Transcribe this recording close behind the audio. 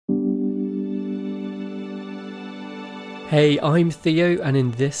Hey, I'm Theo, and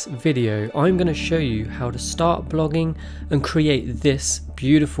in this video I'm going to show you how to start blogging and create this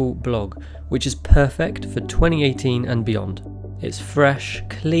beautiful blog, which is perfect for 2018 and beyond. It's fresh,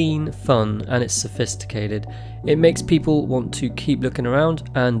 clean, fun, and it's sophisticated. It makes people want to keep looking around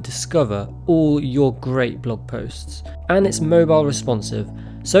and discover all your great blog posts. And it's mobile responsive,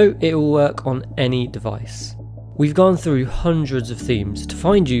 so it will work on any device. We've gone through hundreds of themes to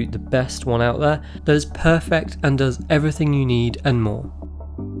find you the best one out there that is perfect and does everything you need and more.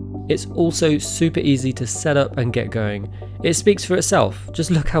 It's also super easy to set up and get going. It speaks for itself, just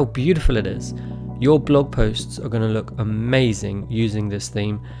look how beautiful it is. Your blog posts are going to look amazing using this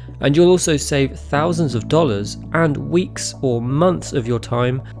theme, and you'll also save thousands of dollars and weeks or months of your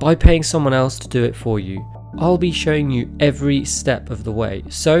time by paying someone else to do it for you. I'll be showing you every step of the way,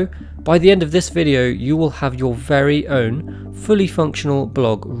 so by the end of this video you will have your very own fully functional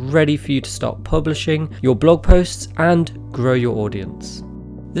blog ready for you to start publishing your blog posts and grow your audience.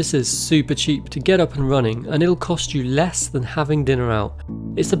 This is super cheap to get up and running, and it'll cost you less than having dinner out.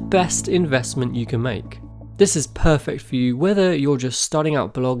 It's the best investment you can make. This is perfect for you whether you're just starting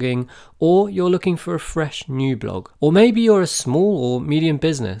out blogging or you're looking for a fresh new blog. Or maybe you're a small or medium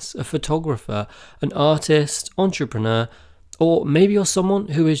business, a photographer, an artist, entrepreneur, or maybe you're someone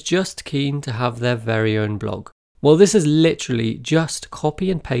who is just keen to have their very own blog. Well, this is literally just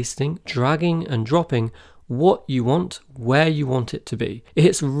copy and pasting, dragging and dropping what you want, where you want it to be.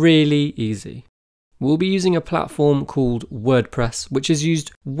 It's really easy. We'll be using a platform called WordPress, which is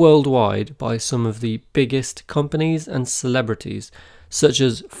used worldwide by some of the biggest companies and celebrities, such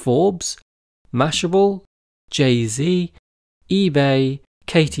as Forbes, Mashable, Jay-Z, eBay,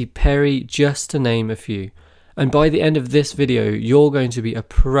 Katy Perry, just to name a few. And by the end of this video, you're going to be a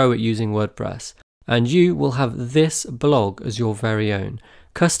pro at using WordPress, and you will have this blog as your very own,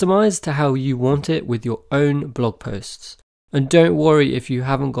 customized to how you want it with your own blog posts. And don't worry if you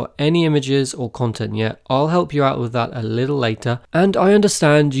haven't got any images or content yet, I'll help you out with that a little later. And I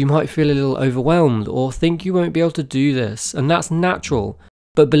understand you might feel a little overwhelmed or think you won't be able to do this, and that's natural.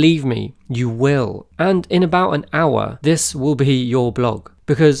 But believe me, you will. And in about an hour, this will be your blog,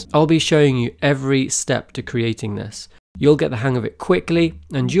 because I'll be showing you every step to creating this. You'll get the hang of it quickly,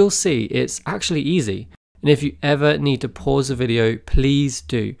 and you'll see it's actually easy. And if you ever need to pause the video, please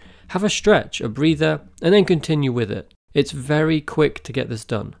do. Have a stretch, a breather, and then continue with it. It's very quick to get this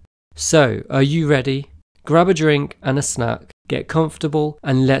done. So, are you ready? Grab a drink and a snack, get comfortable,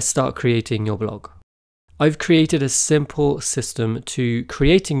 and let's start creating your blog. I've created a simple system to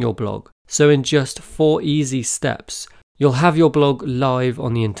creating your blog. So in just 4 easy steps, you'll have your blog live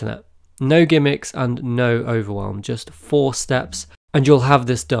on the internet. No gimmicks and no overwhelm, just 4 steps, and you'll have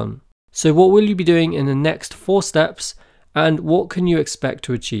this done. So what will you be doing in the next 4 steps, and what can you expect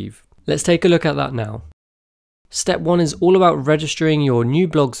to achieve? Let's take a look at that now. Step 1 is all about registering your new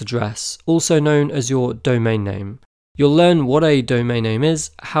blog's address, also known as your domain name. You'll learn what a domain name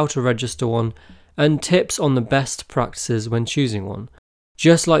is, how to register one, and tips on the best practices when choosing one.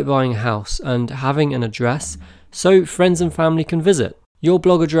 Just like buying a house and having an address so friends and family can visit. Your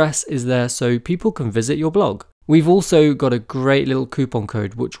blog address is there so people can visit your blog. We've also got a great little coupon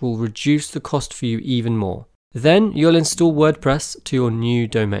code which will reduce the cost for you even more. Then you'll install WordPress to your new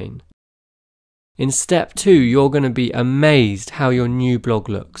domain. In step 2, you're going to be amazed how your new blog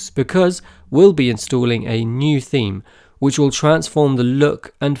looks, because we'll be installing a new theme which will transform the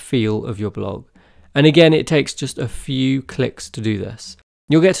look and feel of your blog. And again, it takes just a few clicks to do this.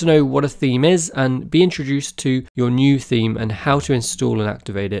 You'll get to know what a theme is and be introduced to your new theme and how to install and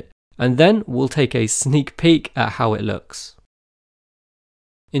activate it. And then we'll take a sneak peek at how it looks.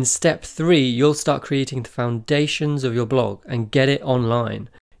 In step 3, you'll start creating the foundations of your blog and get it online.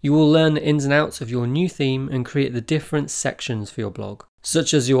 You will learn the ins and outs of your new theme and create the different sections for your blog,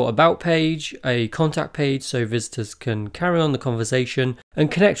 such as your about page, a contact page so visitors can carry on the conversation and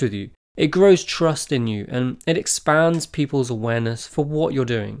connect with you. It grows trust in you and it expands people's awareness for what you're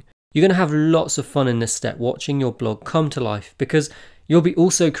doing. You're going to have lots of fun in this step watching your blog come to life, because you'll be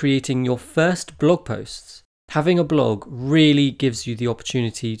also creating your first blog posts. Having a blog really gives you the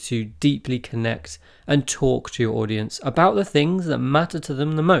opportunity to deeply connect and talk to your audience about the things that matter to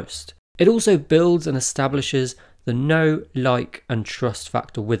them the most. It also builds and establishes the know, like, and trust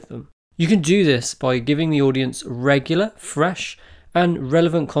factor with them. You can do this by giving the audience regular, fresh, and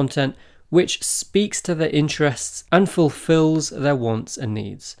relevant content which speaks to their interests and fulfills their wants and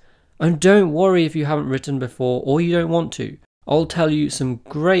needs. And don't worry if you haven't written before or you don't want to. I'll tell you some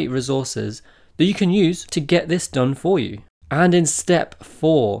great resources that you can use to get this done for you. And in step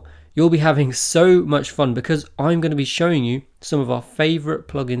 4, you'll be having so much fun because I'm going to be showing you some of our favorite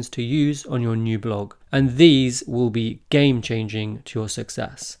plugins to use on your new blog. and these will be game changing to your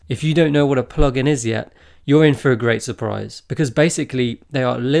success. If you don't know what a plugin is yet, you're in for a great surprise, because basically they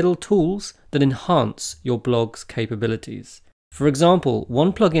are little tools that enhance your blog's capabilities. For example,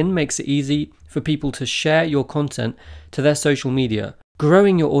 one plugin makes it easy for people to share your content to their social media,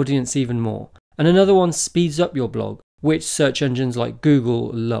 growing your audience even more. And another one speeds up your blog, which search engines like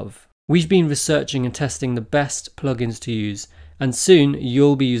Google love. We've been researching and testing the best plugins to use, and soon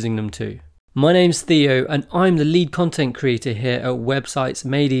you'll be using them too. My name's Theo, and I'm the lead content creator here at Websites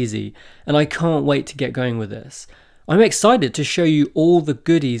Made Easy, and I can't wait to get going with this. I'm excited to show you all the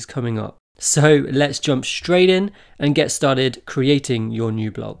goodies coming up. So let's jump straight in and get started creating your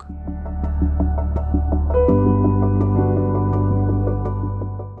new blog.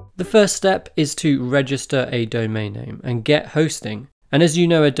 The first step is to register a domain name and get hosting. And as you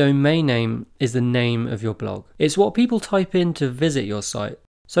know, a domain name is the name of your blog. It's what people type in to visit your site.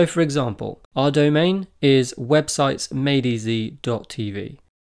 So for example, our domain is websitesmadeeasy.tv.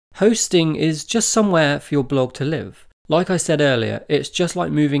 Hosting is just somewhere for your blog to live. Like I said earlier, it's just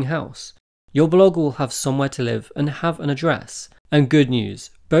like moving house. Your blog will have somewhere to live and have an address. And good news,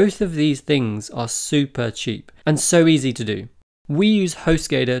 both of these things are super cheap and so easy to do. We use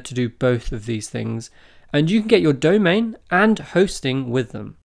HostGator to do both of these things, and you can get your domain and hosting with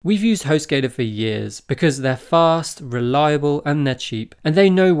them. We've used HostGator for years because they're fast, reliable, and they're cheap, and they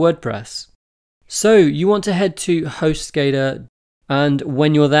know WordPress. So you want to head to HostGator, and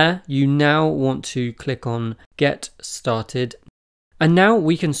when you're there, you now want to click on Get Started. And now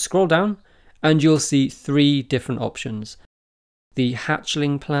we can scroll down and you'll see 3 different options: the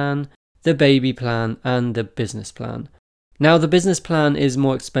hatchling plan, the baby plan, and the business plan. Now the business plan is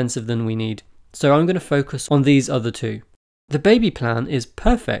more expensive than we need, so I'm going to focus on these other 2. The baby plan is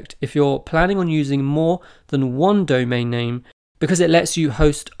perfect if you're planning on using more than one domain name because it lets you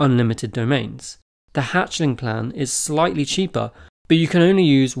host unlimited domains. The hatchling plan is slightly cheaper, but you can only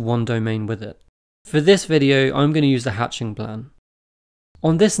use one domain with it. For this video, I'm going to use the hatchling plan.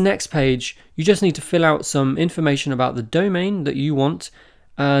 On this next page, you just need to fill out some information about the domain that you want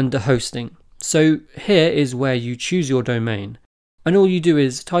and the hosting. So here is where you choose your domain. And all you do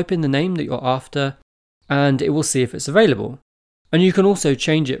is type in the name that you're after and it will see if it's available. And you can also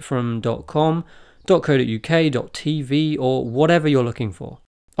change it from .com, .co.uk, .tv or whatever you're looking for.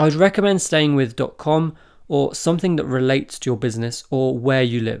 I'd recommend staying with .com or something that relates to your business or where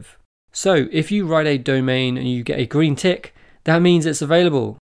you live. So if you write a domain and you get a green tick, that means it's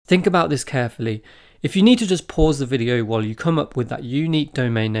available. Think about this carefully. If you need to just pause the video while you come up with that unique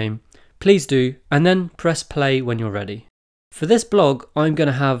domain name, please do, and then press play when you're ready. For this blog, I'm going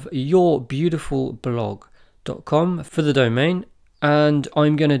to have yourbeautifulblog.com for the domain, and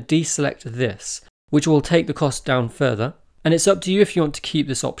I'm going to deselect this, which will take the cost down further, and it's up to you if you want to keep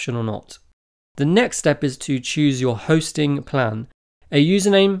this option or not. The next step is to choose your hosting plan, a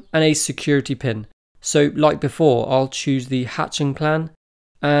username and a security pin. So like before, I'll choose the hatching plan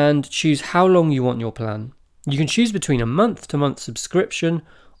and choose how long you want your plan. You can choose between a month-to-month subscription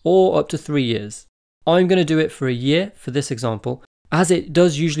or up to 3 years. I'm going to do it for a year for this example, as it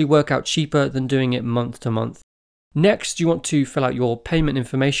does usually work out cheaper than doing it month to month. Next, you want to fill out your payment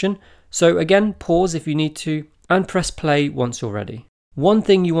information. So again, pause if you need to and press play once you're ready. One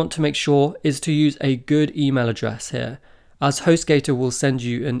thing you want to make sure is to use a good email address here, as HostGator will send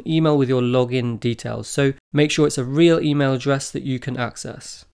you an email with your login details, so make sure it's a real email address that you can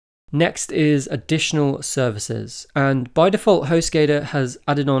access. Next is additional services, and by default HostGator has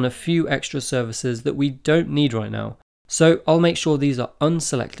added on a few extra services that we don't need right now, so I'll make sure these are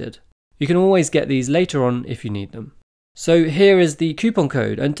unselected. You can always get these later on if you need them. So here is the coupon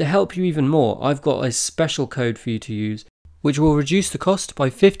code, and to help you even more, I've got a special code for you to use, which will reduce the cost by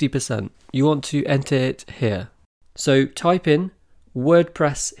 50%. You want to enter it here. So type in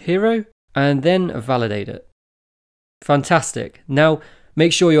WordPress Hero and then validate it. Fantastic. Now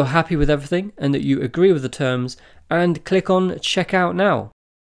make sure you're happy with everything and that you agree with the terms and click on Checkout Now.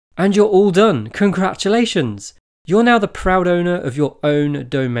 And you're all done. Congratulations! You're now the proud owner of your own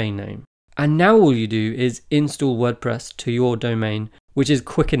domain name. And now all you do is install WordPress to your domain, which is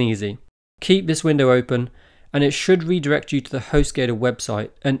quick and easy. Keep this window open and it should redirect you to the HostGator website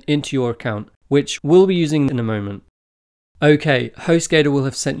and into your account, which we'll be using in a moment. Okay, HostGator will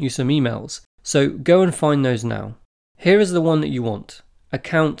have sent you some emails, so go and find those now. Here is the one that you want,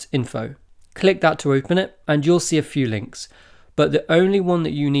 account info. Click that to open it and you'll see a few links, but the only one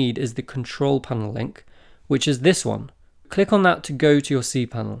that you need is the control panel link, which is this one. Click on that to go to your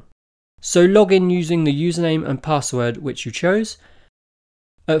cPanel. So log in using the username and password which you chose.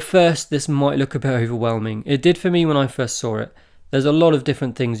 At first this might look a bit overwhelming. It did for me when I first saw it. There's a lot of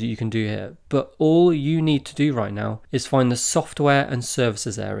different things that you can do here, but all you need to do right now is find the software and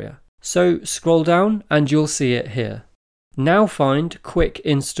services area. So scroll down and you'll see it here. Now find Quick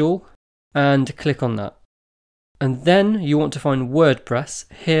Install and click on that. And then you want to find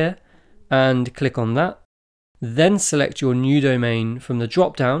WordPress here and click on that. Then select your new domain from the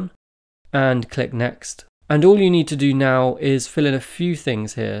drop down and click Next. And all you need to do now is fill in a few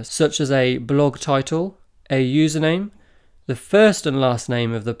things here, such as a blog title, a username, the first and last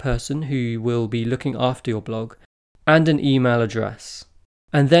name of the person who will be looking after your blog, and an email address.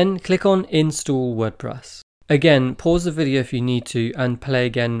 And then click on Install WordPress. Again, pause the video if you need to and play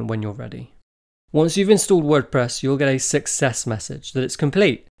again when you're ready. Once you've installed WordPress, you'll get a success message that it's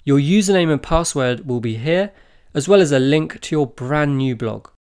complete. Your username and password will be here, as well as a link to your brand new blog.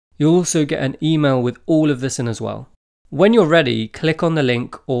 You'll also get an email with all of this in as well. When you're ready, click on the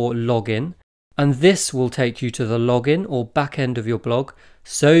link or login, and this will take you to the login or back end of your blog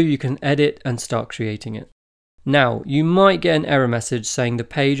so you can edit and start creating it. Now, you might get an error message saying the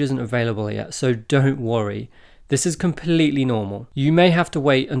page isn't available yet, so don't worry. This is completely normal. You may have to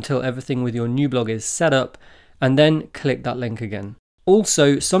wait until everything with your new blog is set up and then click that link again.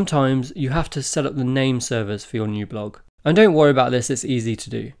 Also, sometimes you have to set up the name servers for your new blog. And don't worry about this, it's easy to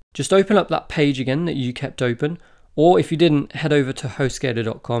do. Just open up that page again that you kept open, or if you didn't, head over to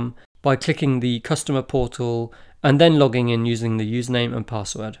hostgator.com by clicking the customer portal and then logging in using the username and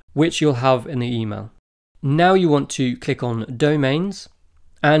password, which you'll have in the email. Now you want to click on Domains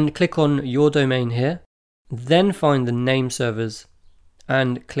and click on your domain here, then find the name servers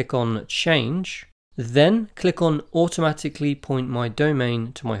and click on Change, then click on Automatically point my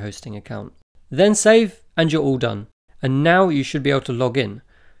domain to my hosting account. Then save and you're all done. And now you should be able to log in.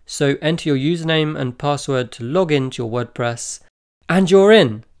 So enter your username and password to log into your WordPress and you're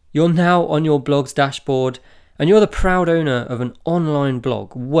in. You're now on your blog's dashboard and you're the proud owner of an online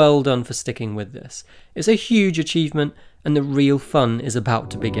blog. Well done for sticking with this. It's a huge achievement and the real fun is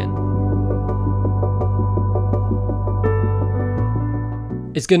about to begin.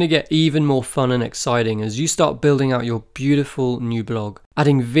 It's going to get even more fun and exciting as you start building out your beautiful new blog,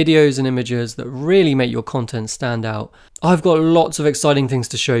 adding videos and images that really make your content stand out. I've got lots of exciting things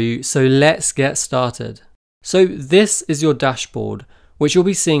to show you, so let's get started. So this is your dashboard, which you'll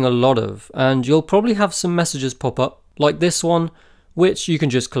be seeing a lot of, and you'll probably have some messages pop up, like this one, which you can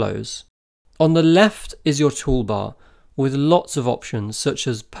just close. On the left is your toolbar, with lots of options such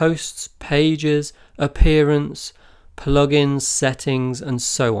as posts, pages, appearance, plugins, settings, and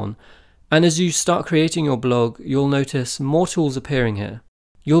so on. And as you start creating your blog, you'll notice more tools appearing here.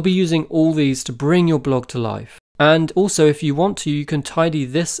 You'll be using all these to bring your blog to life. And also, if you want to, you can tidy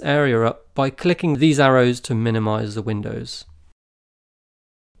this area up by clicking these arrows to minimize the windows.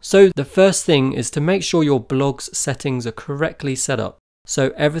 So the first thing is to make sure your blog's settings are correctly set up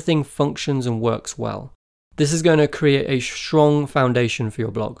so everything functions and works well. This is going to create a strong foundation for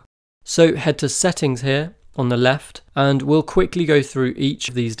your blog. So head to Settings here on the left, and we'll quickly go through each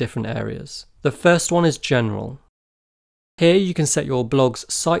of these different areas. The first one is General. Here you can set your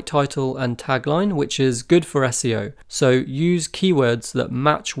blog's site title and tagline, which is good for SEO. So use keywords that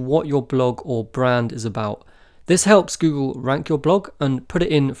match what your blog or brand is about. This helps Google rank your blog and put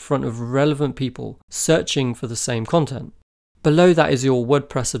it in front of relevant people searching for the same content. Below that is your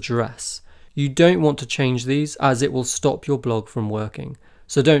WordPress address. You don't want to change these as it will stop your blog from working,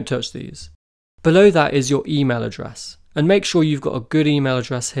 so don't touch these. Below that is your email address, and make sure you've got a good email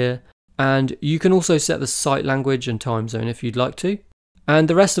address here, and you can also set the site language and time zone if you'd like to. And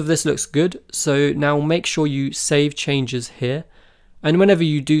the rest of this looks good, so now make sure you save changes here, and whenever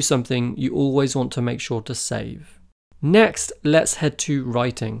you do something, you always want to make sure to save. Next, let's head to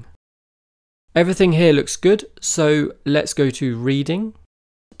writing. Everything here looks good, so let's go to reading.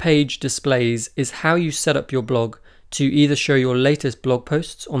 Page displays is how you set up your blog to either show your latest blog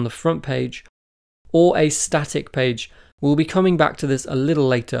posts on the front page or a static page. We'll be coming back to this a little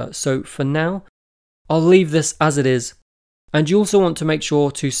later, so for now, I'll leave this as it is. And you also want to make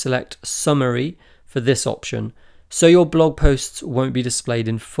sure to select Summary for this option, so your blog posts won't be displayed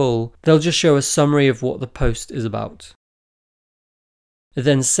in full, they'll just show a summary of what the post is about.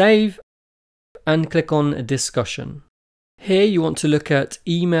 Then save and click on Discussion. Here you want to look at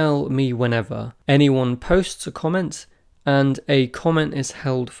Email me whenever anyone posts a comment and a comment is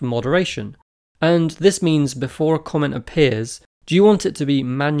held for moderation. And this means before a comment appears, do you want it to be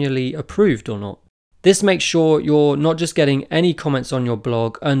manually approved or not? This makes sure you're not just getting any comments on your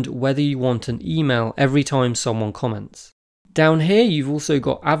blog and whether you want an email every time someone comments. Down here you've also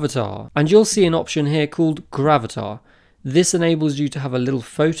got Avatar, and you'll see an option here called Gravatar. This enables you to have a little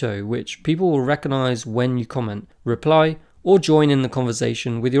photo which people will recognize when you comment, reply, or join in the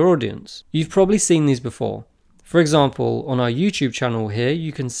conversation with your audience. You've probably seen these before. For example, on our YouTube channel here,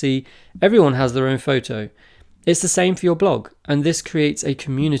 you can see everyone has their own photo. It's the same for your blog, and this creates a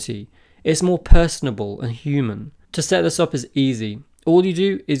community. It's more personable and human. To set this up is easy. All you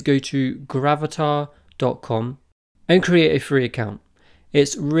do is go to gravatar.com and create a free account.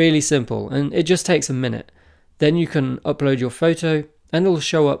 It's really simple and it just takes a minute. Then you can upload your photo and it'll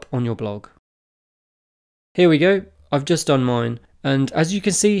show up on your blog. Here we go. I've just done mine, and as you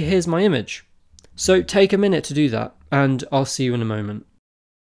can see, here's my image. So take a minute to do that, and I'll see you in a moment.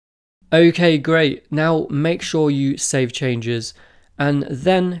 Okay, great. Now make sure you save changes and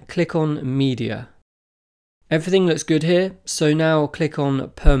then click on Media. Everything looks good here, so now click on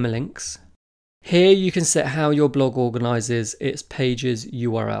Permalinks. Here you can set how your blog organizes its page's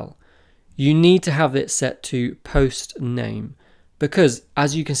URL. You need to have it set to post name, because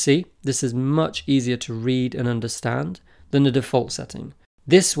as you can see, this is much easier to read and understand than the default setting.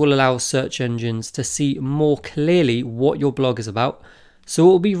 This will allow search engines to see more clearly what your blog is about, so it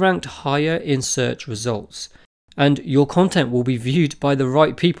will be ranked higher in search results, and your content will be viewed by the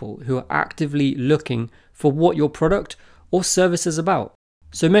right people who are actively looking for what your product or service is about.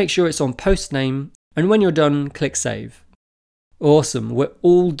 So make sure it's on post name, and when you're done, click save. Awesome, we're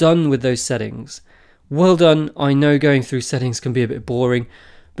all done with those settings. Well done. I know going through settings can be a bit boring,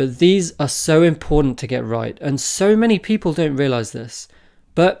 but these are so important to get right, and so many people don't realize this.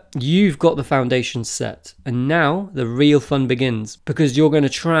 But you've got the foundation set, and now the real fun begins, because you're going to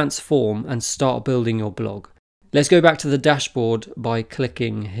transform and start building your blog. Let's go back to the dashboard by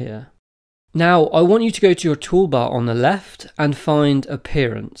clicking here. Now I want you to go to your toolbar on the left and find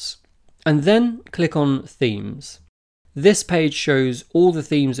Appearance, and then click on Themes. This page shows all the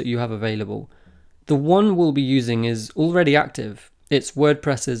themes that you have available. The one we'll be using is already active. It's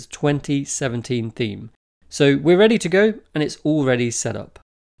WordPress's 2017 theme. So we're ready to go, and it's already set up.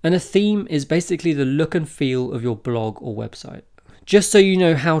 And a theme is basically the look and feel of your blog or website. Just so you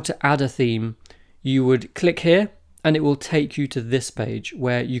know how to add a theme, you would click here and it will take you to this page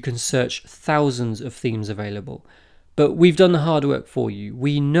where you can search thousands of themes available. But we've done the hard work for you.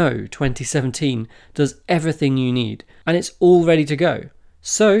 We know 2017 does everything you need, and it's all ready to go.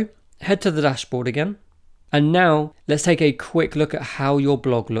 So head to the dashboard again. And now let's take a quick look at how your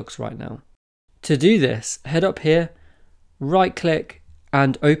blog looks right now. To do this, head up here, right click,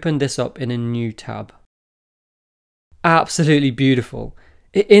 and open this up in a new tab. Absolutely beautiful.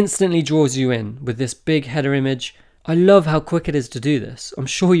 It instantly draws you in with this big header image. I love how quick it is to do this. I'm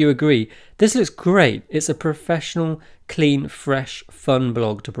sure you agree. This looks great. It's a professional, clean, fresh, fun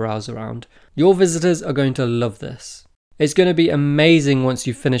blog to browse around. Your visitors are going to love this. It's going to be amazing once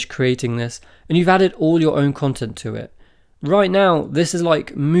you've finished creating this and you've added all your own content to it. Right now, this is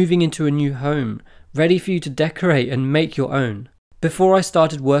like moving into a new home, ready for you to decorate and make your own. Before I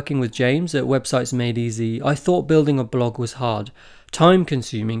started working with James at Websites Made Easy, I thought building a blog was hard,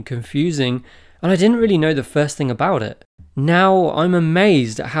 time-consuming, confusing, and I didn't really know the first thing about it. Now I'm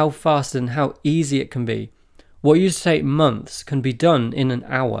amazed at how fast and how easy it can be. What used to take months can be done in an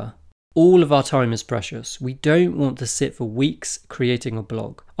hour. All of our time is precious. We don't want to sit for weeks creating a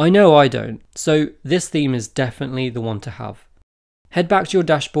blog. I know I don't, so this theme is definitely the one to have. Head back to your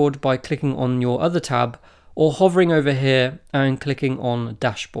dashboard by clicking on your other tab, or hovering over here and clicking on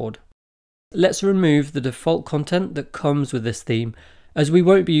Dashboard. Let's remove the default content that comes with this theme, as we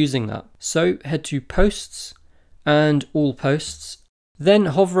won't be using that. So head to Posts and All Posts, then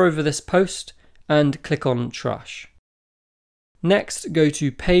hover over this post and click on Trash. Next, go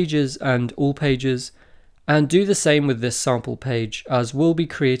to Pages and All Pages, and do the same with this sample page, as we'll be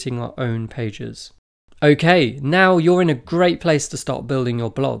creating our own pages. Okay, now you're in a great place to start building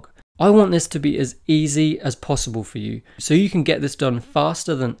your blog. I want this to be as easy as possible for you, so you can get this done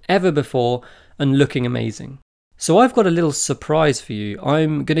faster than ever before and looking amazing. So I've got a little surprise for you.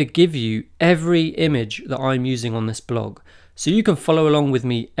 I'm going to give you every image that I'm using on this blog, so you can follow along with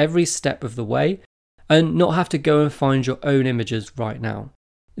me every step of the way and not have to go and find your own images right now.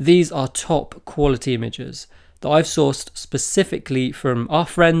 These are top quality images that I've sourced specifically from our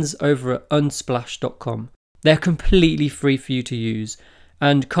friends over at unsplash.com. They're completely free for you to use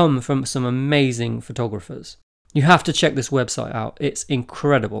and come from some amazing photographers. You have to check this website out. It's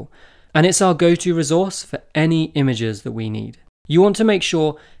incredible. And it's our go-to resource for any images that we need. You want to make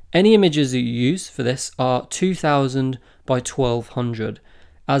sure any images that you use for this are 2000 by 1200,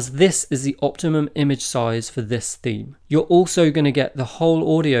 as this is the optimum image size for this theme. You're also going to get the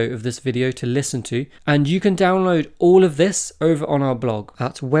whole audio of this video to listen to, and you can download all of this over on our blog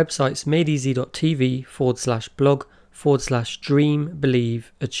at websitesmadeeasy.tv/blog/dream,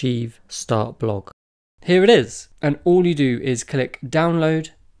 believe, achieve, start blog. Here it is, and all you do is click download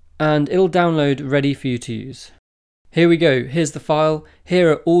and it'll download ready for you to use. Here we go, here's the file,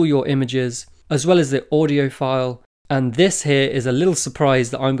 here are all your images as well as the audio file, and this here is a little surprise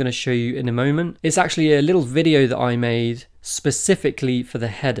that I'm going to show you in a moment. It's actually a little video that I made specifically for the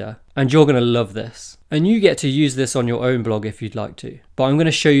header, and you're going to love this. And you get to use this on your own blog if you'd like to, but I'm going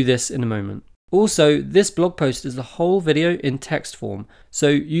to show you this in a moment. Also, this blog post is the whole video in text form, so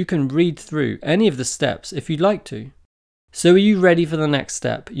you can read through any of the steps if you'd like to. So are you ready for the next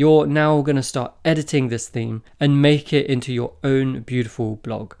step? You're now going to start editing this theme and make it into your own beautiful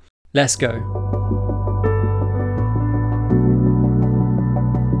blog. Let's go.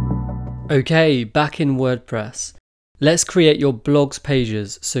 Okay, back in WordPress. Let's create your blog's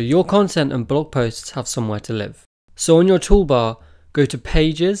pages so your content and blog posts have somewhere to live. So on your toolbar, go to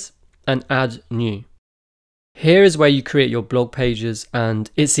Pages and add New. Here is where you create your blog pages,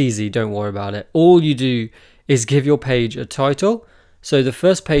 and it's easy, don't worry about it. All you do is give your page a title. So the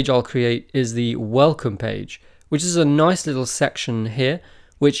first page I'll create is the welcome page, which is a nice little section here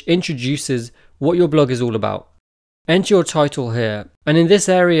which introduces what your blog is all about. Enter your title here, and in this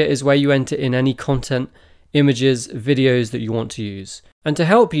area is where you enter in any content, images, videos that you want to use. And to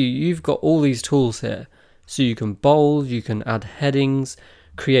help you, you've got all these tools here. So you can bold, you can add headings,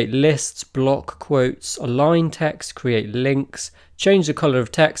 create lists, block quotes, align text, create links, change the color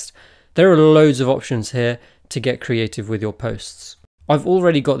of text. There are loads of options here to get creative with your posts. I've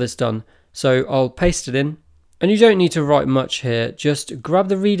already got this done, so I'll paste it in. And you don't need to write much here, just grab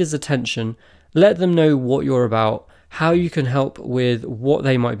the reader's attention, let them know what you're about, how you can help with what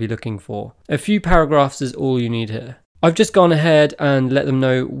they might be looking for. A few paragraphs is all you need here. I've just gone ahead and let them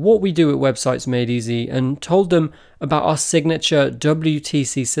know what we do at Websites Made Easy and told them about our signature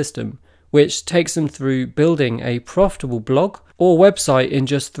WTC system, which takes them through building a profitable blog or website in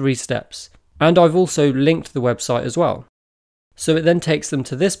just 3 steps. And I've also linked the website as well. So it then takes them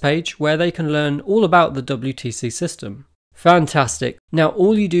to this page where they can learn all about the WTC system. Fantastic. Now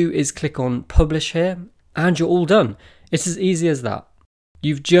all you do is click on Publish here and you're all done. It's as easy as that.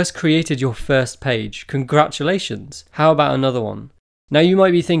 You've just created your first page. Congratulations. How about another one? Now you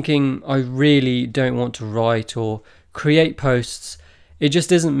might be thinking, I really don't want to write or create posts. It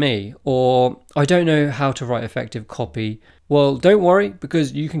just isn't me, or I don't know how to write effective copy. Well, don't worry,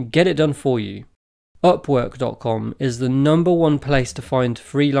 because you can get it done for you. Upwork.com is the #1 place to find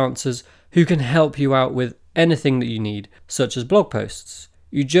freelancers who can help you out with anything that you need, such as blog posts.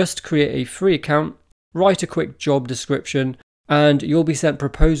 You just create a free account, write a quick job description, and you'll be sent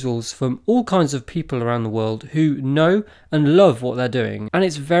proposals from all kinds of people around the world who know and love what they're doing, and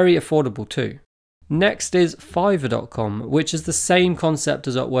it's very affordable too. Next is Fiverr.com, which is the same concept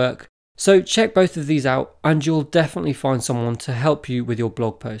as Upwork, so check both of these out and you'll definitely find someone to help you with your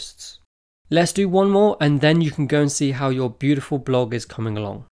blog posts. Let's do one more and then you can go and see how your beautiful blog is coming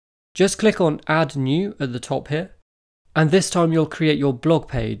along. Just click on Add New at the top here, and this time you'll create your blog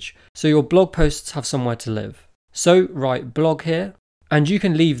page so your blog posts have somewhere to live. So write blog here, and you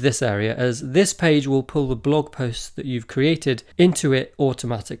can leave this area as this page will pull the blog posts that you've created into it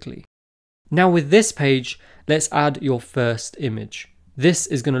automatically. Now with this page, let's add your first image. This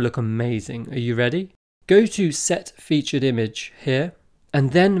is going to look amazing. Are you ready? Go to Set Featured Image here,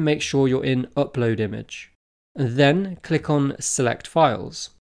 and then make sure you're in Upload Image. And then click on Select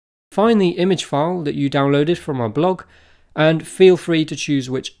Files. Find the image file that you downloaded from our blog, and feel free to choose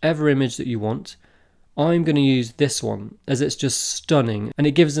whichever image that you want. I'm going to use this one as it's just stunning and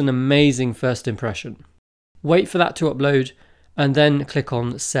it gives an amazing first impression. Wait for that to upload and then click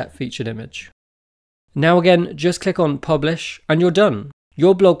on Set Featured Image. Now again, just click on Publish and you're done.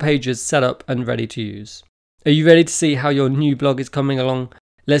 Your blog page is set up and ready to use. Are you ready to see how your new blog is coming along?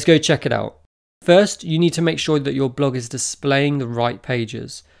 Let's go check it out. First, you need to make sure that your blog is displaying the right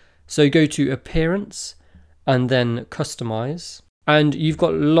pages. So go to Appearance and then Customize. And you've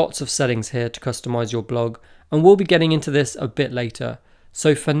got lots of settings here to customize your blog, and we'll be getting into this a bit later.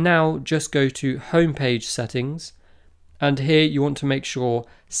 So for now, just go to Homepage Settings, and here you want to make sure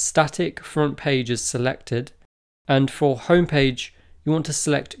Static Front Page is selected. And for Homepage, you want to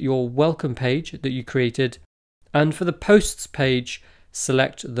select your welcome page that you created, and for the Posts page,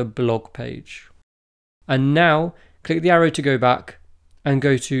 select the blog page. And now click the arrow to go back and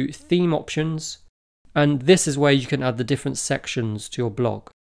go to Theme Options. And this is where you can add the different sections to your blog,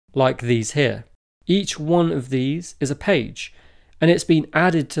 like these here. Each one of these is a page, and it's been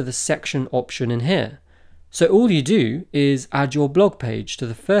added to the section option in here. So all you do is add your blog page to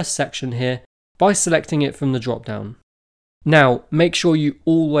the first section here by selecting it from the drop-down. Now, make sure you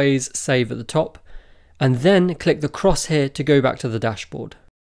always save at the top, and then click the cross here to go back to the dashboard.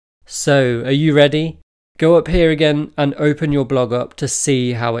 So, are you ready? Go up here again and open your blog up to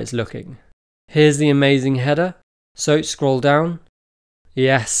see how it's looking. Here's the amazing header. So scroll down.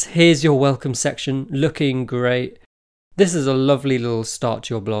 Yes, here's your welcome section, looking great. This is a lovely little start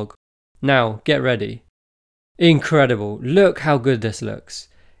to your blog. Now, get ready. Incredible, look how good this looks.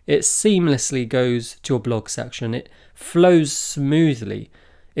 It seamlessly goes to your blog section. It flows smoothly.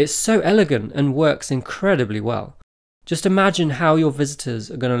 It's so elegant and works incredibly well. Just imagine how your visitors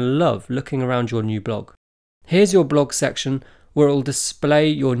are going to love looking around your new blog. Here's your blog section where it will display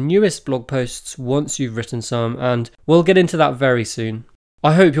your newest blog posts once you've written some, and we'll get into that very soon.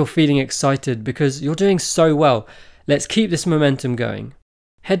 I hope you're feeling excited because you're doing so well. Let's keep this momentum going.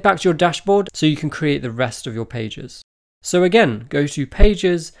 Head back to your dashboard so you can create the rest of your pages. So again, go to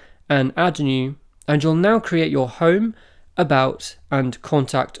Pages and Add New, and you'll now create your Home, About and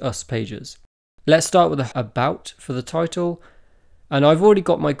Contact Us pages. Let's start with the About for the title, and I've already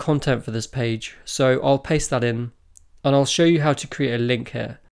got my content for this page, so I'll paste that in and I'll show you how to create a link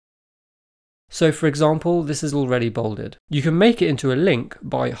here. So for example, this is already bolded. You can make it into a link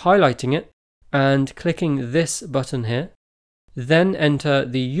by highlighting it and clicking this button here, then enter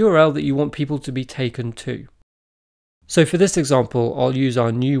the URL that you want people to be taken to. So for this example, I'll use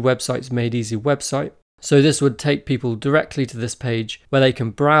our new Websites Made Easy website. So this would take people directly to this page where they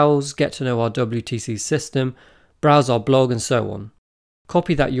can browse, get to know our WTC system, browse our blog and so on.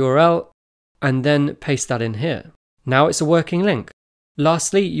 Copy that URL and then paste that in here. Now it's a working link.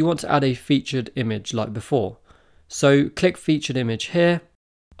 Lastly, you want to add a featured image like before. So click featured image here,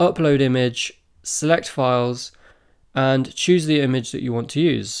 upload image, select files, and choose the image that you want to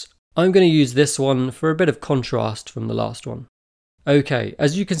use. I'm going to use this one for a bit of contrast from the last one. Okay,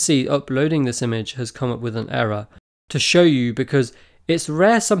 as you can see, uploading this image has come up with an error to show you because it's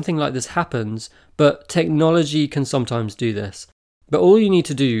rare something like this happens, but technology can sometimes do this. But all you need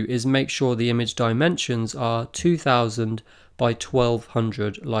to do is make sure the image dimensions are 2000 by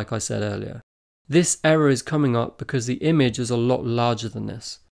 1200 like I said earlier. This error is coming up because the image is a lot larger than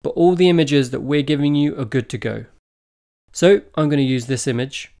this, but all the images that we're giving you are good to go. So I'm going to use this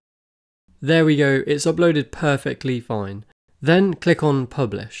image. There we go, it's uploaded perfectly fine. Then click on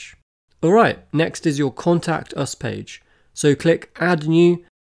Publish. Alright, next is your Contact Us page. So click Add New,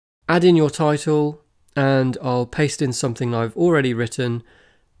 add in your title, and I'll paste in something I've already written.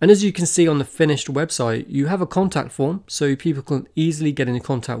 And as you can see on the finished website, you have a contact form so people can easily get in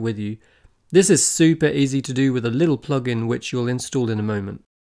contact with you. This is super easy to do with a little plugin which you'll install in a moment.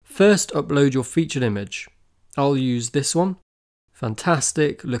 First, upload your featured image. I'll use this one.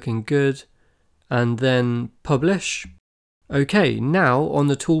 Fantastic, looking good. And then Publish. Okay, now on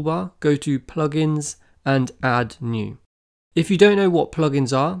the toolbar, go to Plugins and Add New. If you don't know what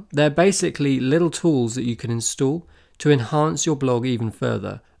plugins are, they're basically little tools that you can install to enhance your blog even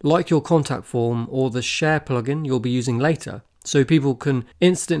further, like your contact form or the share plugin you'll be using later, so people can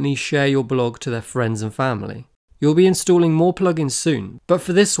instantly share your blog to their friends and family. You'll be installing more plugins soon, but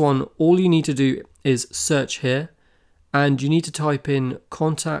for this one, all you need to do is search here, and you need to type in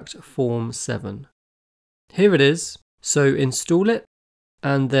Contact Form 7. Here it is, so install it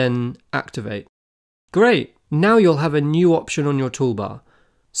and then activate. Great, now you'll have a new option on your toolbar.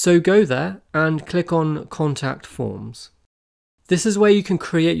 So go there and click on Contact Forms. This is where you can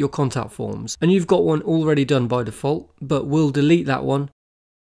create your contact forms, and you've got one already done by default, but we'll delete that one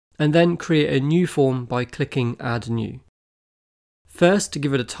and then create a new form by clicking Add New. First, to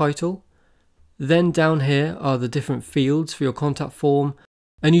give it a title, then down here are the different fields for your contact form,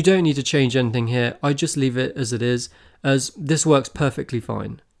 and you don't need to change anything here. I just leave it as it is, as this works perfectly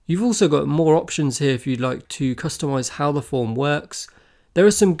fine. You've also got more options here if you'd like to customize how the form works. There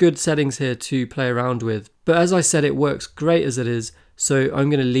are some good settings here to play around with, but as I said, it works great as it is, so I'm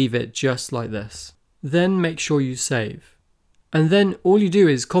going to leave it just like this. Then make sure you save. And then all you do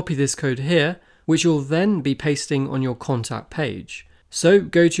is copy this code here, which you'll then be pasting on your contact page. So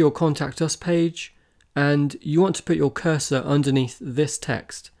go to your Contact Us page, and you want to put your cursor underneath this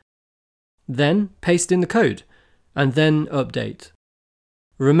text. Then paste in the code, and then update.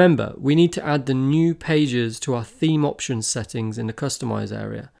 Remember, we need to add the new pages to our theme options settings in the Customize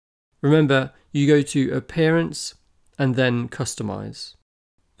area. Remember, you go to Appearance and then Customize.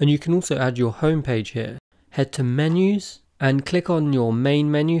 And you can also add your home page here. Head to Menus and click on your main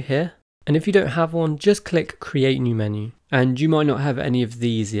menu here. And if you don't have one, just click Create New Menu. And you might not have any of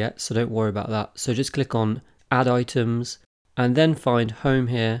these yet, so don't worry about that. So just click on Add Items and then find Home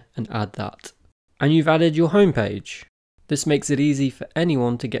here and add that. And you've added your home page. This makes it easy for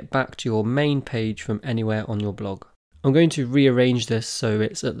anyone to get back to your main page from anywhere on your blog. I'm going to rearrange this so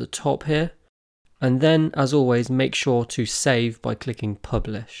it's at the top here. And then, as always, make sure to save by clicking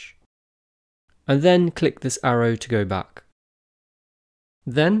Publish. and then click this arrow to go back.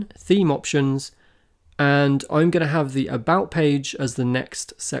 Then theme options, and I'm going to have the about page as the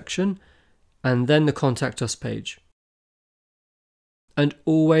next section, and then the contact us page. And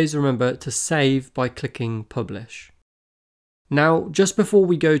always remember to save by clicking publish. Now, just before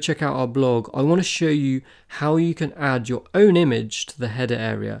we go check out our blog, I want to show you how you can add your own image to the header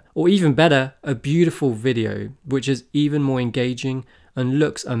area, or even better, a beautiful video, which is even more engaging and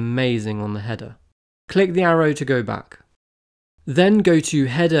looks amazing on the header. Click the arrow to go back. Then go to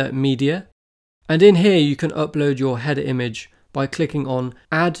header media, and in here you can upload your header image by clicking on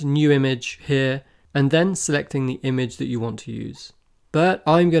add new image here, and then selecting the image that you want to use. But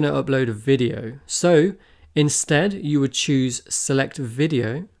I'm going to upload a video, so instead you would choose select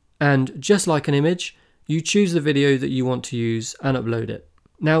video, and just like an image, you choose the video that you want to use and upload it.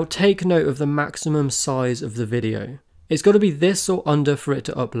 Now take note of the maximum size of the video. It's got to be this or under for it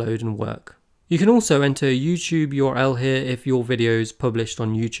to upload and work. You can also enter a YouTube URL here if your video is published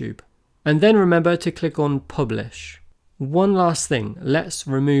on YouTube. And then remember to click on publish. One last thing, let's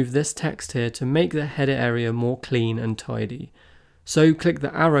remove this text here to make the header area more clean and tidy. So click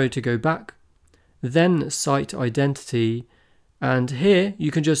the arrow to go back, then site identity, and here you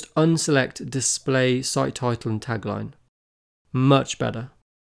can just unselect display site title and tagline. Much better.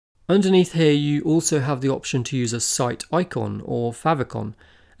 Underneath here you also have the option to use a site icon or favicon,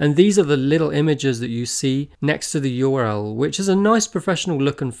 and these are the little images that you see next to the URL, which is a nice professional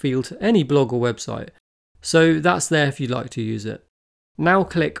look and feel to any blog or website. So that's there if you'd like to use it. Now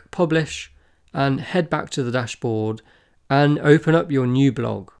click publish and head back to the dashboard and open up your new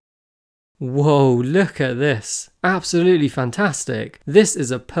blog. Whoa, look at this. Absolutely fantastic. This is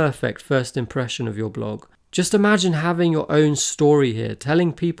a perfect first impression of your blog. Just imagine having your own story here,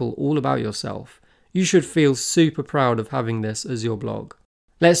 telling people all about yourself. You should feel super proud of having this as your blog.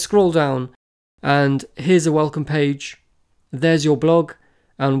 Let's scroll down, and here's a welcome page. There's your blog,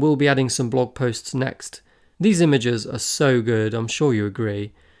 and we'll be adding some blog posts next. These images are so good, I'm sure you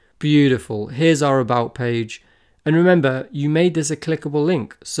agree. Beautiful. Here's our about page. And remember, you made this a clickable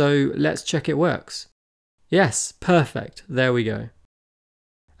link, so let's check it works. Yes, perfect. There we go.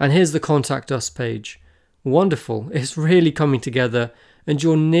 And here's the contact us page. Wonderful. It's really coming together, and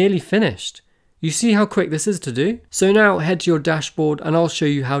you're nearly finished. You see how quick this is to do? So now head to your dashboard and I'll show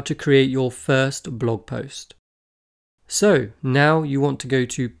you how to create your first blog post. So now you want to go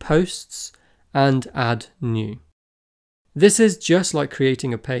to posts and add new. This is just like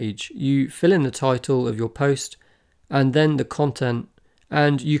creating a page. You fill in the title of your post and then the content,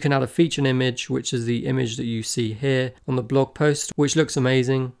 and you can add a featured image, which is the image that you see here on the blog post, which looks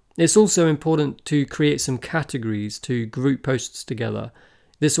amazing. It's also important to create some categories to group posts together.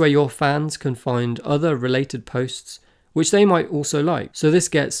 This way your fans can find other related posts which they might also like. So this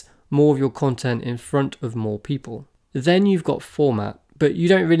gets more of your content in front of more people. Then you've got format, but you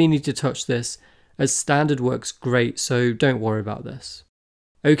don't really need to touch this as standard works great, so don't worry about this.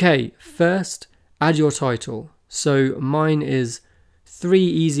 Okay, first add your title. So mine is 3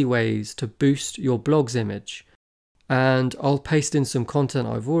 easy ways to boost your blog's image. And I'll paste in some content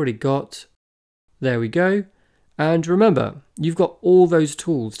I've already got. There we go. And remember, you've got all those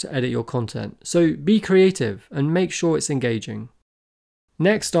tools to edit your content, so be creative and make sure it's engaging.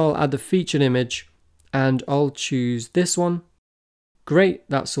 Next, I'll add the featured image and I'll choose this one. Great,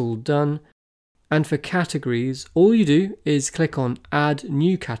 that's all done. And for categories, all you do is click on add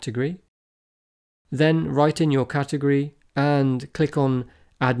new category, then write in your category and click on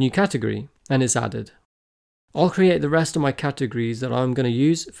add new category, and it's added. I'll create the rest of my categories that I'm going to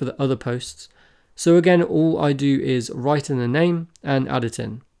use for the other posts. So again, all I do is write in the name and add it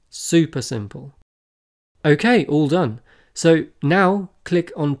in. Super simple. Okay, all done. So now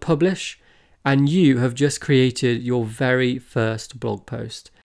click on publish and you have just created your very first blog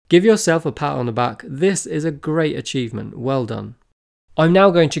post. Give yourself a pat on the back. This is a great achievement. Well done. I'm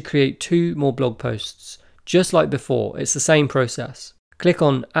now going to create 2 more blog posts. Just like before, it's the same process. Click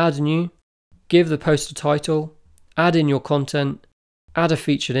on add new, give the post a title, add in your content, add a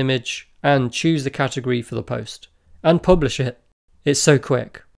featured image, and choose the category for the post, and publish it. It's so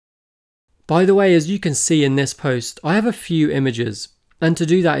quick. By the way, as you can see in this post, I have a few images, and to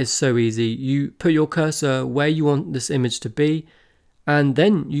do that is so easy. You put your cursor where you want this image to be, and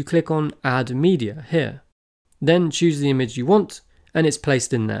then you click on add media here. Then choose the image you want, and it's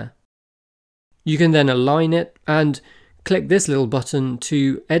placed in there. You can then align it and click this little button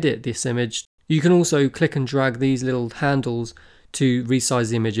to edit this image. You can also click and drag these little handles to resize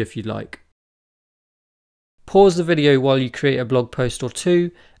the image if you'd like. Pause the video while you create a blog post or 2,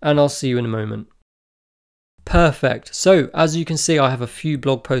 and I'll see you in a moment. Perfect. So as you can see, I have a few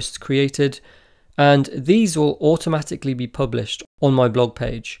blog posts created. and these will automatically be published on my blog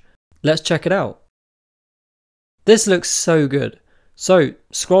page. Let's check it out. This looks so good. So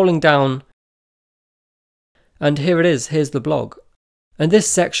scrolling down, and here it is, here's the blog. And this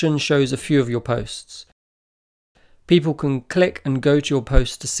section shows a few of your posts. People can click and go to your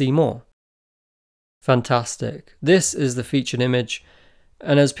post to see more. Fantastic. This is the featured image,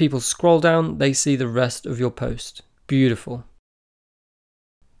 and as people scroll down, they see the rest of your post. Beautiful.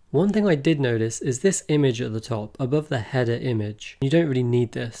 One thing I did notice is this image at the top, above the header image. You don't really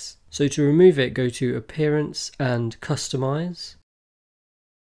need this. So to remove it, go to Appearance and Customize.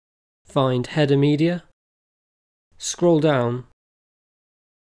 Find Header Media. Scroll down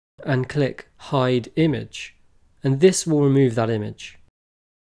and click Hide Image. And this will remove that image.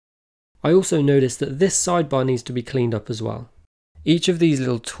 I also noticed that this sidebar needs to be cleaned up as well. Each of these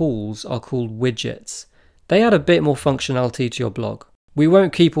little tools are called widgets. They add a bit more functionality to your blog. We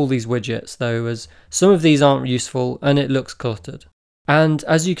won't keep all these widgets though, as some of these aren't useful and it looks cluttered. And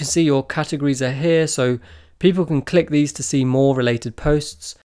as you can see, your categories are here, so people can click these to see more related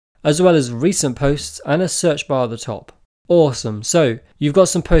posts, as well as recent posts and a search bar at the top. Awesome. So you've got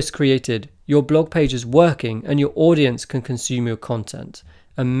some posts created, your blog page is working, and your audience can consume your content.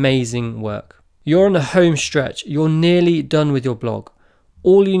 Amazing work. You're on the home stretch. You're nearly done with your blog.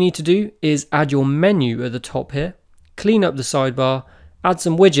 All you need to do is add your menu at the top here, clean up the sidebar, add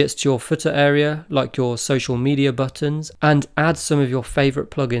some widgets to your footer area like your social media buttons, and add some of your favorite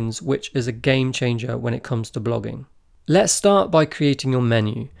plugins, which is a game changer when it comes to blogging. Let's start by creating your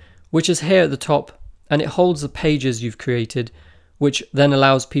menu, which is here at the top, and it holds the pages you've created, which then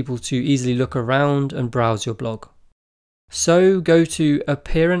allows people to easily look around and browse your blog. So go to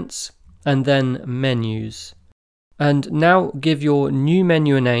Appearance and then Menus, and now give your new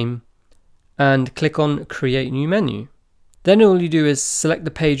menu a name and click on Create New Menu. Then all you do is select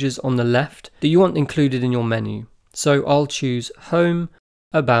the pages on the left that you want included in your menu. So I'll choose Home,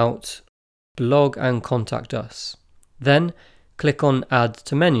 About, Blog and Contact Us. Then click on Add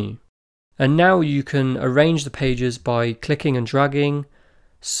to Menu. And now you can arrange the pages by clicking and dragging.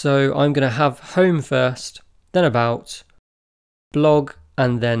 So I'm going to have Home first, then About, Blog,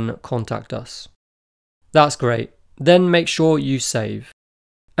 and then Contact Us. That's great. Then make sure you save.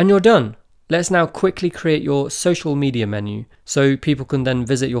 And you're done. Let's now quickly create your social media menu so people can then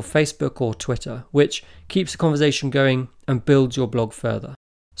visit your Facebook or Twitter, which keeps the conversation going and builds your blog further.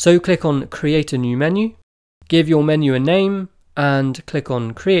 So click on Create a New Menu, give your menu a name and click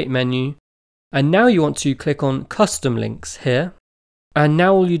on Create Menu. And now you want to click on Custom Links here. And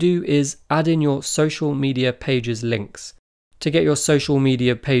now all you do is add in your social media pages links. To get your social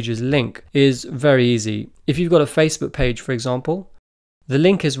media pages link is very easy. If you've got a Facebook page, for example, the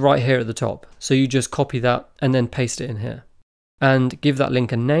link is right here at the top, so you just copy that and then paste it in here. And give that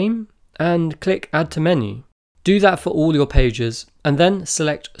link a name and click Add to Menu. Do that for all your pages and then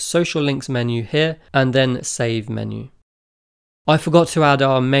select Social Links menu here and then Save Menu. I forgot to add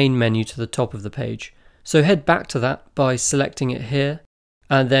our main menu to the top of the page, so head back to that by selecting it here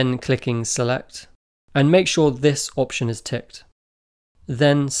and then clicking Select, and make sure this option is ticked.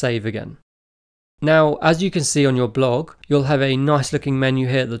 Then save again. Now, as you can see on your blog, you'll have a nice looking menu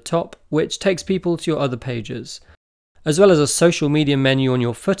here at the top, which takes people to your other pages, as well as a social media menu on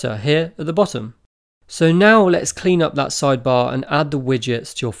your footer here at the bottom. So now let's clean up that sidebar and add the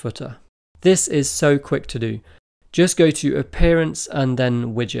widgets to your footer. This is so quick to do. Just go to Appearance and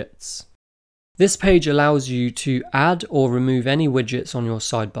then Widgets. This page allows you to add or remove any widgets on your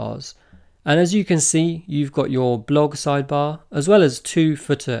sidebars. And as you can see, you've got your blog sidebar as well as two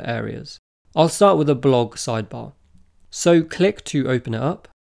footer areas. I'll start with a blog sidebar. So click to open it up,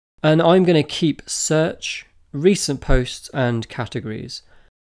 and I'm going to keep Search, Recent Posts and Categories.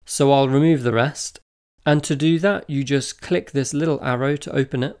 So I'll remove the rest, and to do that you just click this little arrow to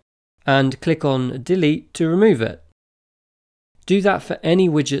open it and click on Delete to remove it. Do that for any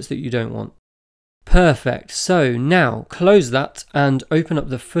widgets that you don't want. Perfect. So now close that and open up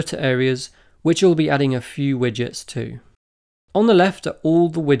the footer areas, which you'll be adding a few widgets to. On the left are all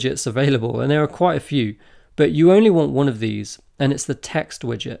the widgets available, and there are quite a few, but you only want one of these, and it's the text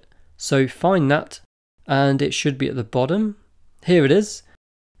widget. So find that, and it should be at the bottom. Here it is.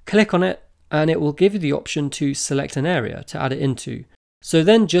 Click on it, and it will give you the option to select an area to add it into. So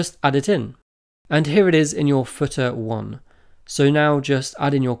then just add it in. And here it is in your footer 1. So now just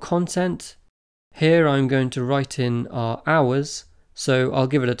add in your content. Here I'm going to write in our hours, so I'll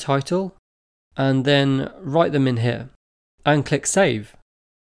give it a title, and then write them in here. And click Save.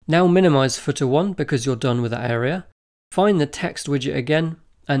 Now minimize footer 1 because you're done with that area. Find the text widget again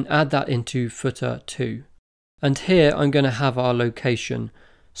and add that into footer 2. And here I'm going to have our location.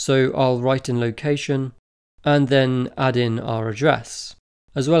 So I'll write in location and then add in our address,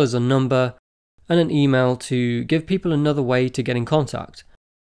 as well as a number and an email to give people another way to get in contact.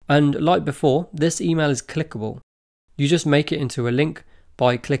 And like before, this email is clickable. You just make it into a link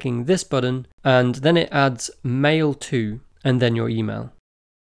by clicking this button, and then it adds mail to and then your email.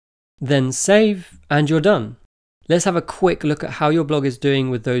 Then save and you're done. Let's have a quick look at how your blog is doing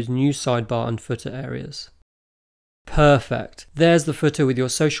with those new sidebar and footer areas. Perfect. There's the footer with your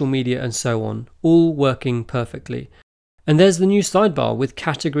social media and so on, all working perfectly. And there's the new sidebar with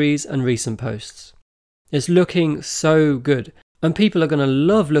categories and recent posts. It's looking so good, and people are going to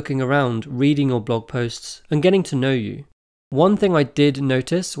love looking around, reading your blog posts and getting to know you. One thing I did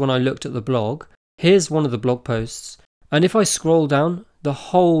notice when I looked at the blog, here's one of the blog posts, and if I scroll down, the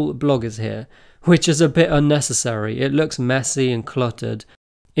whole blog is here, which is a bit unnecessary. It looks messy and cluttered.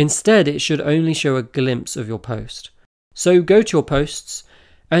 Instead, it should only show a glimpse of your post. So go to your posts,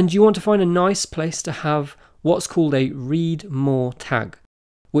 and you want to find a nice place to have what's called a read more tag,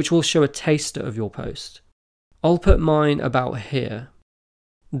 which will show a taster of your post. I'll put mine about here.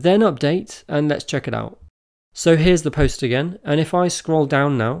 Then update, and let's check it out. So here's the post again, and if I scroll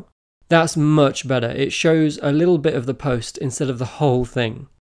down now, that's much better. It shows a little bit of the post instead of the whole thing.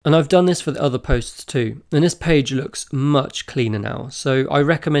 And I've done this for the other posts too, and this page looks much cleaner now, so I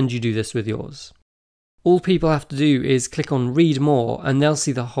recommend you do this with yours. All people have to do is click on read more and they'll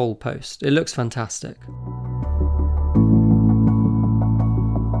see the whole post. It looks fantastic.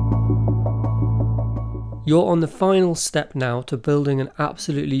 You're on the final step now to building an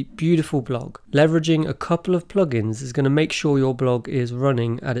absolutely beautiful blog. Leveraging a couple of plugins is going to make sure your blog is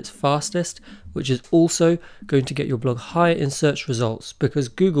running at its fastest, which is also going to get your blog higher in search results because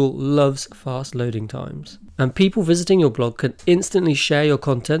Google loves fast loading times. And people visiting your blog can instantly share your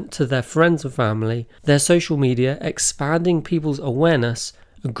content to their friends and family, their social media, expanding people's awareness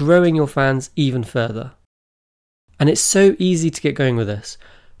and growing your fans even further. And it's so easy to get going with this.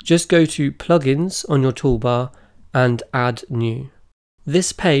 Just go to plugins on your toolbar and add new.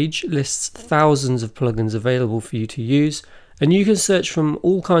 This page lists thousands of plugins available for you to use, and you can search from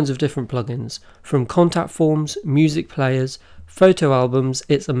all kinds of different plugins, from contact forms, music players, photo albums.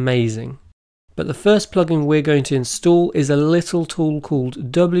 It's amazing. But the first plugin we're going to install is a little tool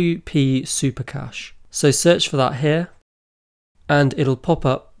called WP Supercache. So search for that here, and it'll pop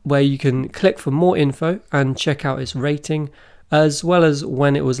up where you can click for more info and check out its rating, as well as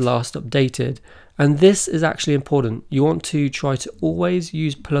when it was last updated. And this is actually important. You want to try to always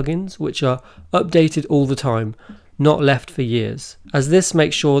use plugins which are updated all the time, not left for years, as this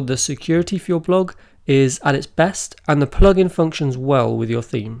makes sure the security for your blog is at its best and the plugin functions well with your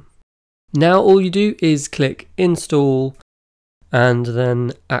theme. Now all you do is click install and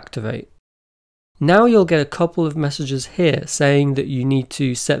then activate. Now you'll get a couple of messages here saying that you need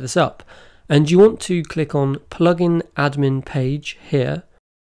to set this up. And you want to click on Plugin Admin Page here,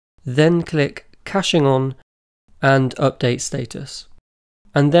 then click Caching On and Update Status,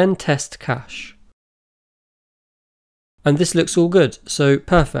 and then Test Cache. And this looks all good, so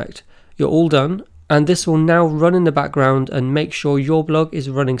perfect. You're all done, and this will now run in the background and make sure your blog is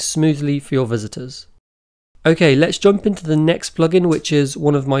running smoothly for your visitors. Okay, let's jump into the next plugin, which is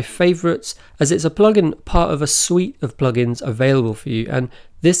one of my favorites, as it's a plugin part of a suite of plugins available for you, and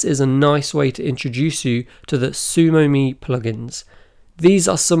this is a nice way to introduce you to the SumoMe plugins. These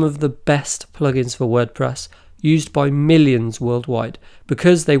are some of the best plugins for WordPress, used by millions worldwide,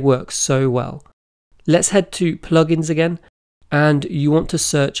 because they work so well. Let's head to plugins again, and you want to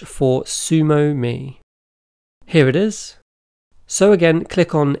search for SumoMe. Here it is. So again,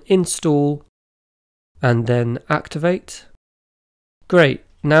 click on Install, and then activate. Great,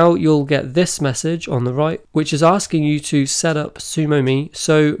 now you'll get this message on the right, which is asking you to set up SumoMe,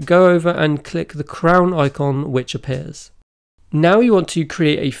 so go over and click the crown icon which appears. Now you want to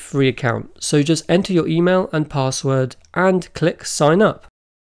create a free account, so just enter your email and password and click sign up.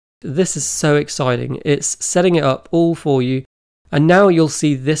 This is so exciting, it's setting it up all for you, and now you'll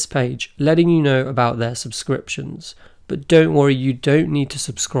see this page letting you know about their subscriptions. But don't worry, you don't need to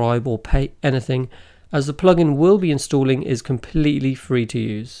subscribe or pay anything, as the plugin we'll be installing is completely free to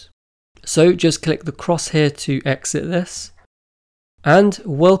use. So just click the cross here to exit this. And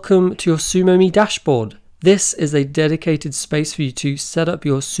welcome to your SumoMe dashboard. This is a dedicated space for you to set up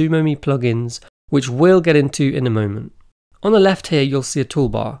your SumoMe plugins, which we'll get into in a moment. On the left here, you'll see a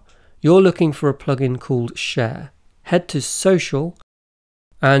toolbar. You're looking for a plugin called Share. Head to Social,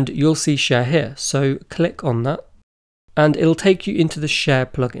 and you'll see Share here. So click on that, and it'll take you into the Share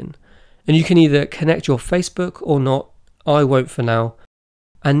plugin. And you can either connect your Facebook or not. I won't for now.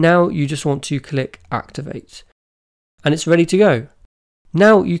 And now you just want to click Activate. And it's ready to go.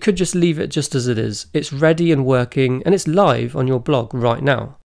 Now you could just leave it just as it is. It's ready and working and it's live on your blog right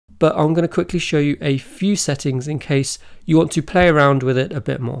now. But I'm going to quickly show you a few settings in case you want to play around with it a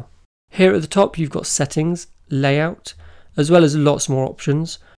bit more. Here at the top you've got settings, layout, as well as lots more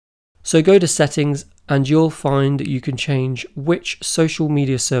options. So go to settings and you'll find that you can change which social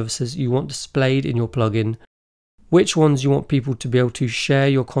media services you want displayed in your plugin, which ones you want people to be able to share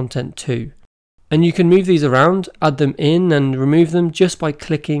your content to. And you can move these around, add them in and remove them just by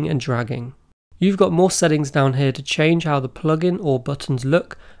clicking and dragging. You've got more settings down here to change how the plugin or buttons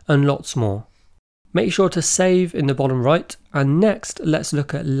look and lots more. Make sure to save in the bottom right, and next let's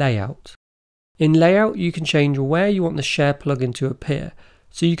look at layout. In layout you can change where you want the share plugin to appear,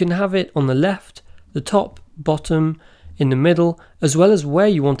 so you can have it on the left, the top, bottom, in the middle, as well as where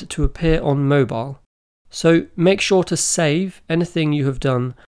you want it to appear on mobile. So make sure to save anything you have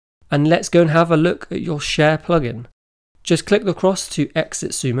done, and let's go and have a look at your share plugin. Just click the cross to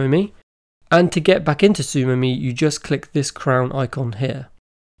exit SumoMe, and to get back into SumoMe you just click this crown icon here.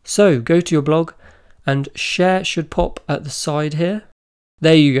 So go to your blog and share should pop at the side here.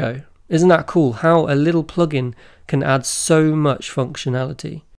 There you go. Isn't that cool how a little plugin can add so much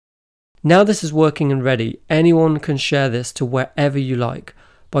functionality? Now this is working and ready, anyone can share this to wherever you like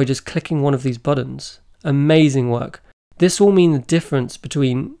by just clicking one of these buttons. Amazing work. This will mean the difference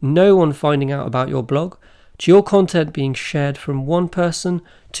between no one finding out about your blog to your content being shared from one person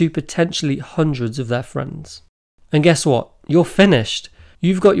to potentially hundreds of their friends. And guess what? You're finished.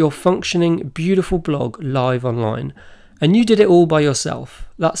 You've got your functioning, beautiful blog live online, and you did it all by yourself.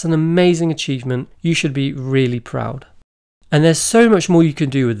 That's an amazing achievement. You should be really proud. And there's so much more you can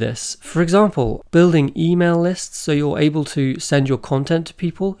do with this. For example, building email lists so you're able to send your content to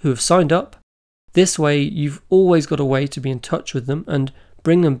people who have signed up. This way, you've always got a way to be in touch with them and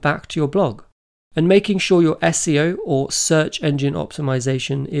bring them back to your blog. And making sure your SEO or search engine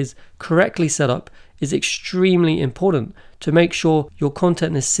optimization is correctly set up is extremely important to make sure your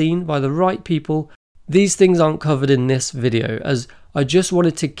content is seen by the right people. These things aren't covered in this video, as I just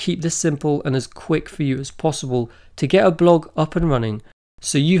wanted to keep this simple and as quick for you as possible to get a blog up and running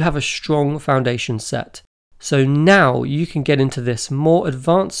so you have a strong foundation set. So now you can get into this more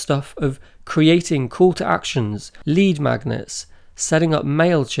advanced stuff of creating call to actions, lead magnets, setting up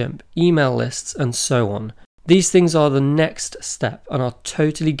MailChimp, email lists, and so on. These things are the next step and are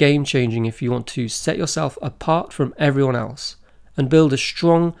totally game changing if you want to set yourself apart from everyone else and build a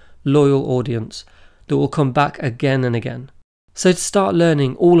strong, loyal audience that will come back again and again. So to start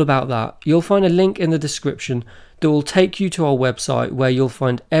learning all about that, you'll find a link in the description that will take you to our website where you'll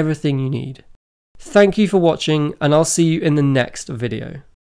find everything you need. Thank you for watching, and I'll see you in the next video.